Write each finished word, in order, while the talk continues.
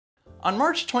On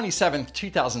March 27,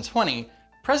 2020,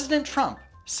 President Trump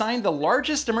signed the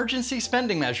largest emergency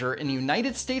spending measure in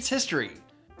United States history,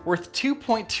 worth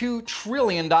 $2.2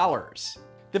 trillion.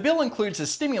 The bill includes a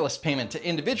stimulus payment to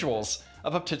individuals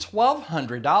of up to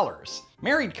 $1,200.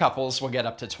 Married couples will get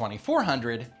up to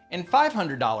 $2,400, and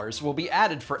 $500 will be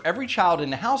added for every child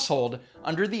in the household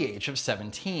under the age of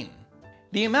 17.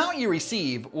 The amount you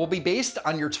receive will be based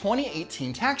on your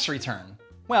 2018 tax return.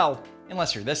 Well,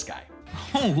 unless you're this guy.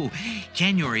 Oh,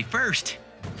 January 1st.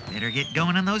 Better get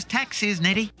going on those taxes,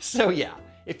 Nettie. So yeah,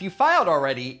 if you filed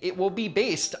already, it will be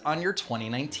based on your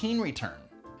 2019 return.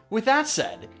 With that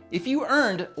said, if you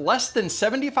earned less than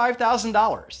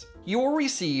 $75,000, you will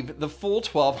receive the full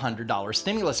 $1,200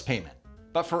 stimulus payment.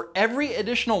 But for every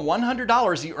additional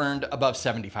 $100 you earned above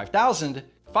 $75,000,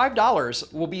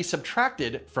 $5 will be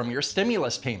subtracted from your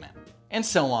stimulus payment, and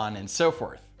so on and so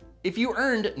forth. If you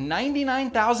earned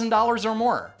 $99,000 or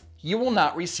more, you will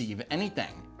not receive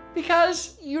anything,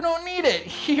 because you don't need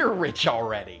it, you're rich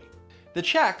already. The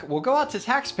check will go out to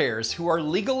taxpayers who are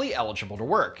legally eligible to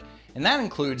work, and that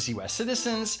includes US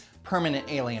citizens,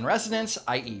 permanent alien residents,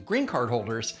 i.e. green card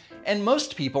holders, and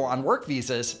most people on work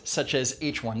visas such as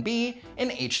H-1B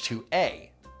and H-2A.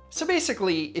 So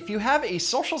basically, if you have a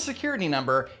social security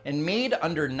number and made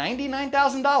under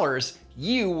 $99,000,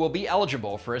 you will be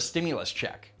eligible for a stimulus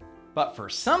check. But for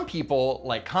some people,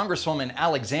 like Congresswoman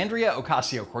Alexandria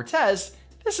Ocasio-Cortez,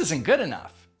 this isn't good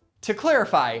enough. To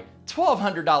clarify,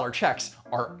 $1,200 checks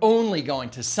are only going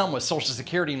to some with social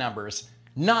security numbers,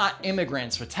 not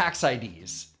immigrants with tax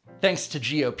IDs. Thanks to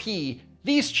GOP,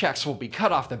 these checks will be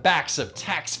cut off the backs of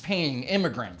tax-paying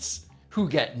immigrants who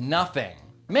get nothing.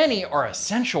 Many are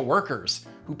essential workers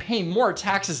who pay more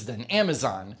taxes than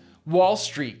Amazon. Wall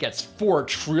Street gets $4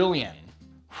 trillion.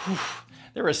 Whew,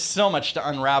 there is so much to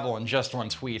unravel in just one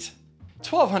tweet.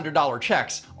 $1,200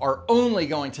 checks are only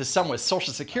going to some with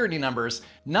social security numbers,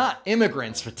 not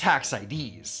immigrants with tax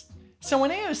IDs. So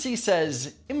when AOC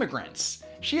says immigrants,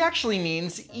 she actually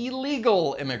means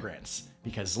illegal immigrants,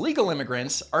 because legal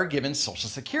immigrants are given social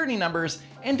security numbers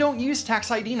and don't use tax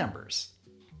ID numbers.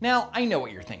 Now, I know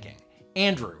what you're thinking.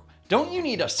 Andrew, don't you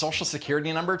need a social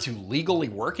security number to legally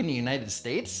work in the United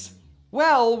States?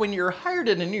 Well, when you're hired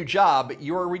at a new job,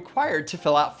 you are required to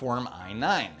fill out Form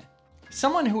I-9.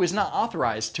 Someone who is not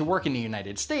authorized to work in the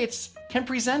United States can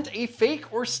present a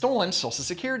fake or stolen social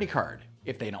security card.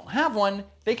 If they don't have one,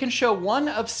 they can show one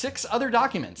of 6 other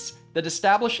documents that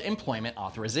establish employment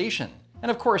authorization. And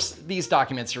of course, these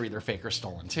documents are either fake or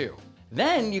stolen too.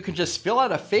 Then you can just fill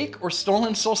out a fake or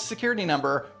stolen social security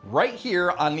number right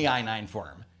here on the I-9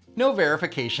 form. No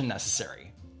verification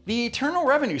necessary. The Internal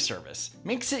Revenue Service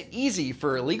makes it easy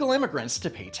for illegal immigrants to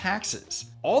pay taxes.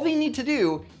 All they need to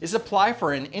do is apply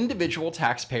for an Individual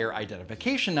Taxpayer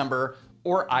Identification Number,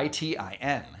 or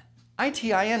ITIN.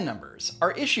 ITIN numbers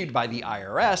are issued by the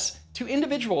IRS to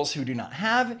individuals who do not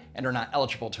have and are not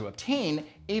eligible to obtain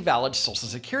a valid social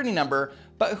security number,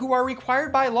 but who are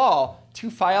required by law to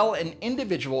file an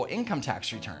individual income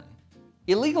tax return.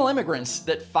 Illegal immigrants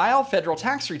that file federal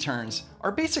tax returns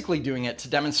are basically doing it to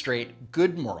demonstrate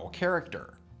good moral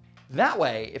character. That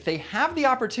way, if they have the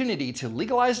opportunity to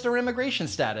legalize their immigration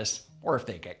status, or if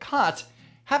they get caught,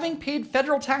 having paid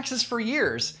federal taxes for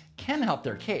years can help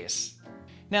their case.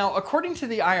 Now, according to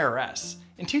the IRS,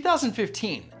 in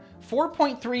 2015,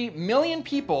 4.3 million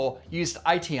people used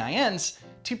ITINs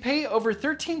to pay over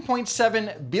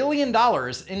 $13.7 billion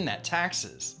in net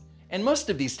taxes. And most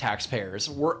of these taxpayers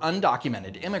were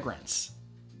undocumented immigrants.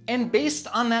 And based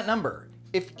on that number,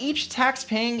 if each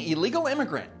tax-paying illegal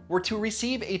immigrant were to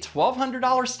receive a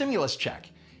 $1,200 stimulus check,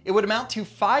 it would amount to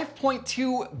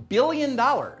 $5.2 billion,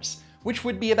 which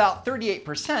would be about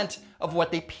 38% of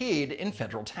what they paid in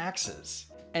federal taxes.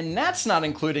 And that's not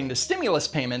including the stimulus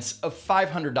payments of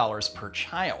 $500 per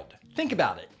child. Think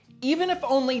about it. Even if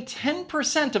only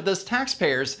 10% of those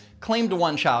taxpayers claimed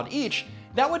one child each,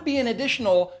 that would be an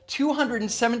additional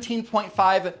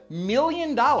 $217.5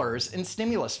 million in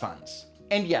stimulus funds.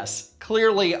 And yes,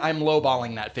 clearly I'm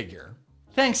lowballing that figure.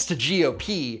 Thanks to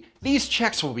GOP, these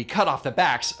checks will be cut off the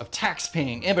backs of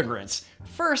tax-paying immigrants.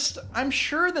 First, I'm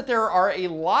sure that there are a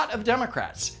lot of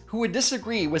Democrats who would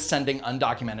disagree with sending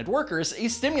undocumented workers a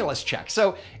stimulus check,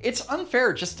 so it's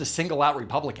unfair just to single out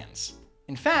Republicans.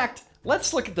 In fact,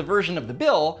 let's look at the version of the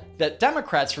bill that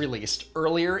Democrats released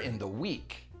earlier in the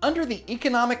week. Under the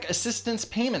Economic Assistance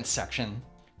Payments section,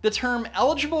 the term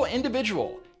eligible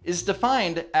individual is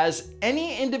defined as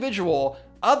any individual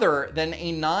other than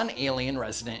a non-alien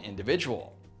resident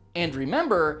individual. And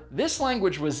remember, this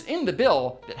language was in the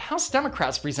bill that House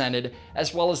Democrats presented,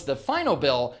 as well as the final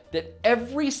bill that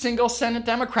every single Senate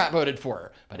Democrat voted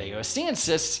for. But AOC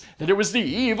insists that it was the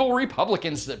evil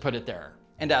Republicans that put it there.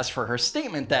 And as for her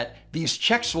statement that these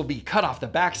checks will be cut off the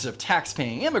backs of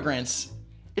tax-paying immigrants,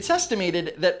 it's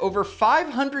estimated that over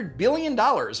 $500 billion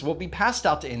will be passed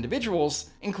out to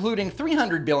individuals, including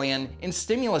 $300 billion in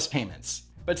stimulus payments.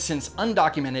 But since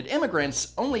undocumented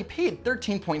immigrants only paid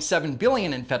 $13.7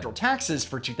 billion in federal taxes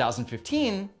for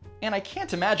 2015, and I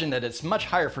can't imagine that it's much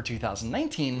higher for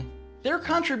 2019, their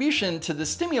contribution to the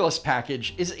stimulus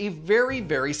package is a very,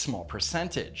 very small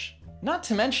percentage. Not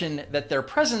to mention that their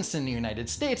presence in the United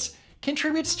States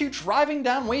contributes to driving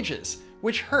down wages,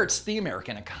 which hurts the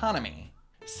American economy.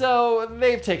 So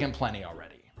they've taken plenty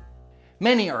already.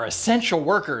 Many are essential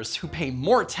workers who pay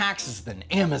more taxes than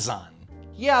Amazon.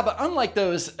 Yeah, but unlike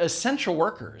those essential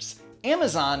workers,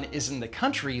 Amazon is in the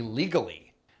country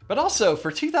legally. But also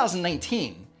for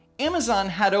 2019, Amazon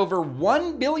had over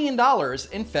 $1 billion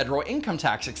in federal income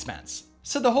tax expense.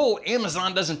 So the whole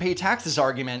Amazon doesn't pay taxes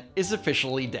argument is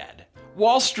officially dead.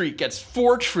 Wall Street gets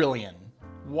 $4 trillion.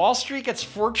 Wall Street gets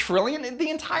 $4 trillion? The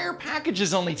entire package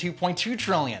is only $2.2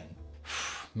 trillion.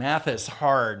 Math is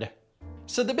hard.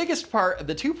 So the biggest part of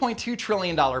the $2.2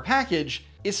 trillion package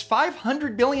is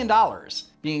 $500 billion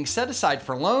being set aside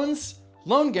for loans,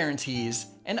 loan guarantees,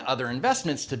 and other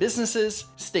investments to businesses,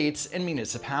 states, and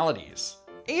municipalities.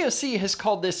 AOC has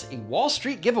called this a Wall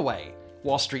Street giveaway,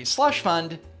 Wall Street slush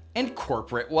fund, and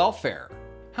corporate welfare.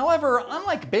 However,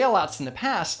 unlike bailouts in the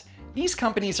past, these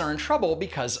companies are in trouble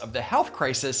because of the health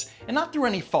crisis and not through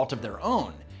any fault of their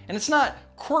own. And it's not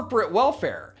corporate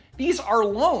welfare. These are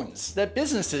loans that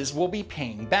businesses will be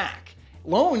paying back.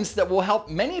 Loans that will help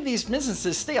many of these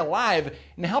businesses stay alive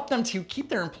and help them to keep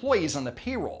their employees on the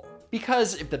payroll.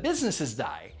 Because if the businesses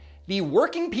die, the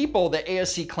working people that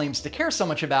AOC claims to care so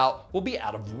much about will be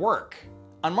out of work.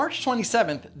 On March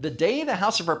 27th, the day the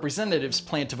House of Representatives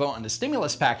planned to vote on the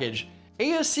stimulus package,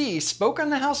 AOC spoke on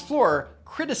the House floor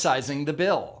criticizing the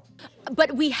bill.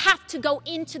 But we have to go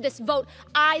into this vote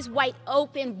eyes wide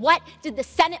open. What did the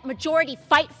Senate majority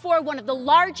fight for? One of the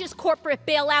largest corporate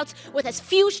bailouts with as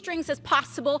few strings as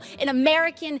possible in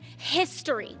American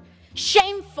history.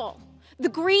 Shameful. The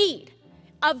greed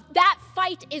of that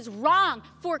fight is wrong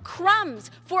for crumbs,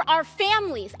 for our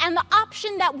families. And the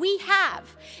option that we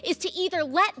have is to either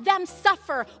let them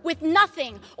suffer with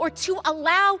nothing or to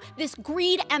allow this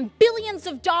greed and billions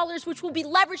of dollars, which will be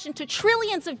leveraged into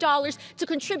trillions of dollars, to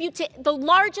contribute to the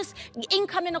largest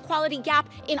income inequality gap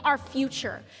in our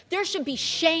future. There should be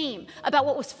shame about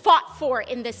what was fought for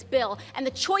in this bill and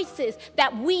the choices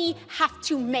that we have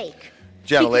to make.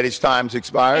 Gentlelady's time's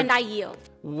expired. And I yield.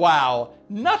 Wow,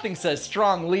 nothing says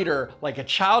strong leader like a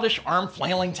childish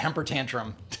arm-flailing temper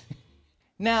tantrum.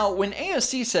 Now, when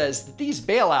AOC says that these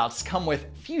bailouts come with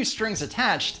few strings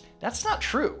attached, that's not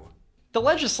true. The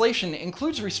legislation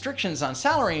includes restrictions on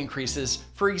salary increases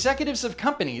for executives of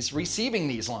companies receiving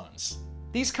these loans.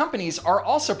 These companies are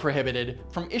also prohibited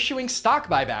from issuing stock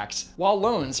buybacks while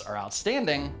loans are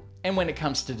outstanding. And when it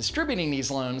comes to distributing these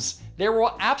loans, there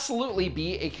will absolutely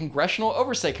be a congressional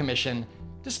oversight commission,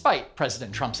 despite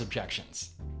President Trump's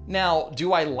objections. Now,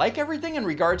 do I like everything in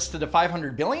regards to the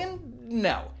 $500 billion?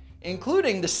 No,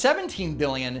 including the $17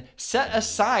 billion set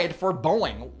aside for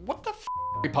Boeing. What the f***,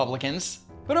 Republicans?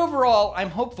 But overall, I'm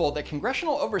hopeful that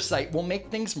congressional oversight will make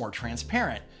things more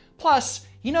transparent. Plus,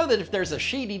 you know that if there's a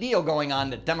shady deal going on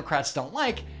that Democrats don't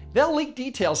like, they'll leak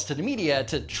details to the media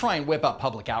to try and whip up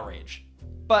public outrage.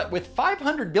 But with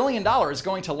 $500 billion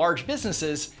going to large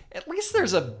businesses, at least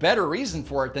there's a better reason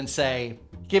for it than, say,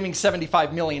 giving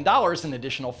 $75 million in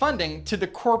additional funding to the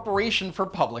Corporation for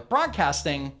Public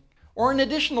Broadcasting, or an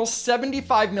additional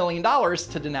 $75 million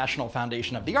to the National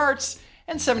Foundation of the Arts,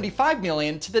 and $75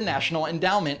 million to the National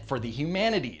Endowment for the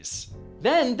Humanities.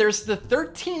 Then there's the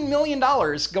 $13 million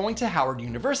going to Howard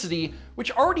University,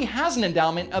 which already has an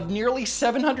endowment of nearly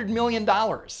 $700 million.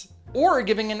 Or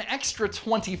giving an extra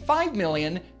 $25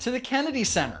 million to the Kennedy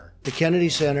Center. The Kennedy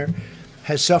Center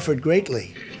has suffered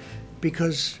greatly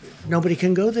because nobody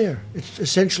can go there. It's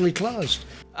essentially closed.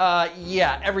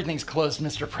 Yeah, everything's closed,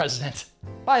 Mr. President.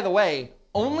 By the way,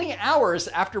 only hours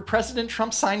after President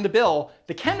Trump signed the bill,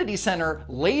 the Kennedy Center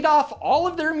laid off all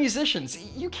of their musicians.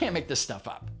 You can't make this stuff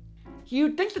up.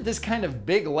 You'd think that this kind of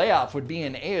big layoff would be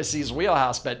in AOC's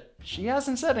wheelhouse, but she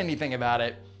hasn't said anything about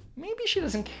it. Maybe she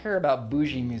doesn't care about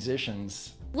bougie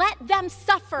musicians. Let them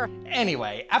suffer.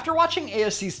 Anyway, after watching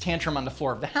AOC's tantrum on the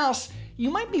floor of the House, you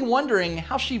might be wondering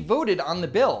how she voted on the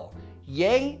bill.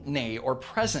 Yay, nay, or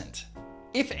present.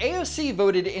 If AOC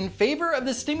voted in favor of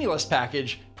the stimulus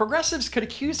package, progressives could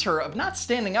accuse her of not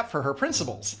standing up for her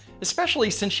principles, especially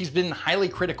since she's been highly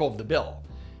critical of the bill.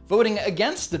 Voting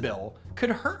against the bill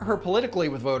could hurt her politically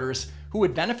with voters who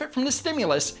would benefit from the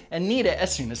stimulus and need it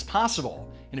as soon as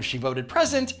possible. And if she voted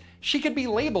present, she could be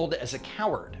labeled as a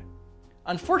coward.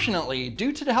 Unfortunately,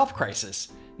 due to the health crisis,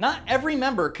 not every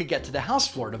member could get to the House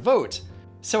floor to vote,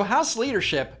 so House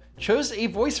leadership chose a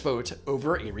voice vote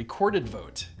over a recorded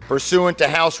vote. Pursuant to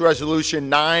House Resolution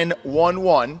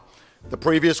 911, the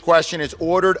previous question is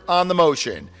ordered on the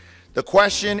motion. The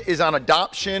question is on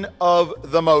adoption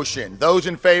of the motion. Those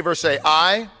in favor say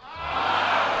aye.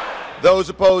 Aye. Those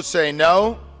opposed say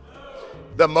no.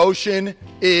 The motion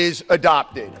is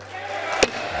adopted.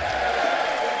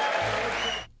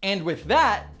 And with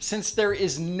that, since there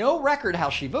is no record how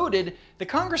she voted, the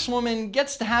Congresswoman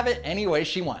gets to have it any way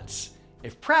she wants.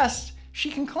 If pressed,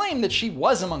 she can claim that she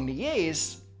was among the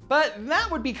yeas, but that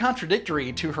would be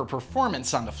contradictory to her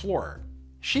performance on the floor.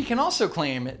 She can also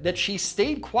claim that she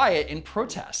stayed quiet in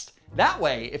protest. That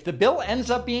way, if the bill ends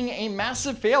up being a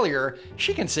massive failure,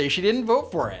 she can say she didn't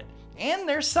vote for it. And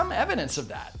there's some evidence of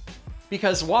that.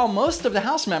 Because while most of the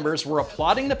House members were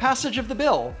applauding the passage of the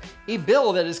bill, a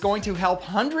bill that is going to help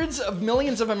hundreds of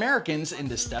millions of Americans in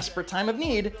this desperate time of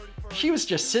need, she was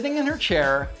just sitting in her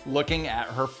chair looking at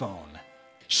her phone.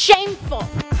 Shameful.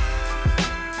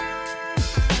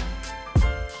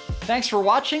 Thanks for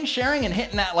watching, sharing, and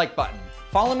hitting that like button.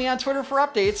 Follow me on Twitter for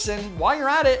updates, and while you're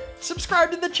at it, subscribe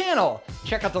to the channel.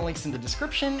 Check out the links in the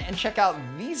description and check out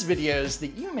these videos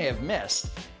that you may have missed.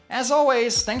 As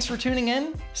always, thanks for tuning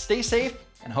in, stay safe,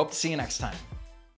 and hope to see you next time.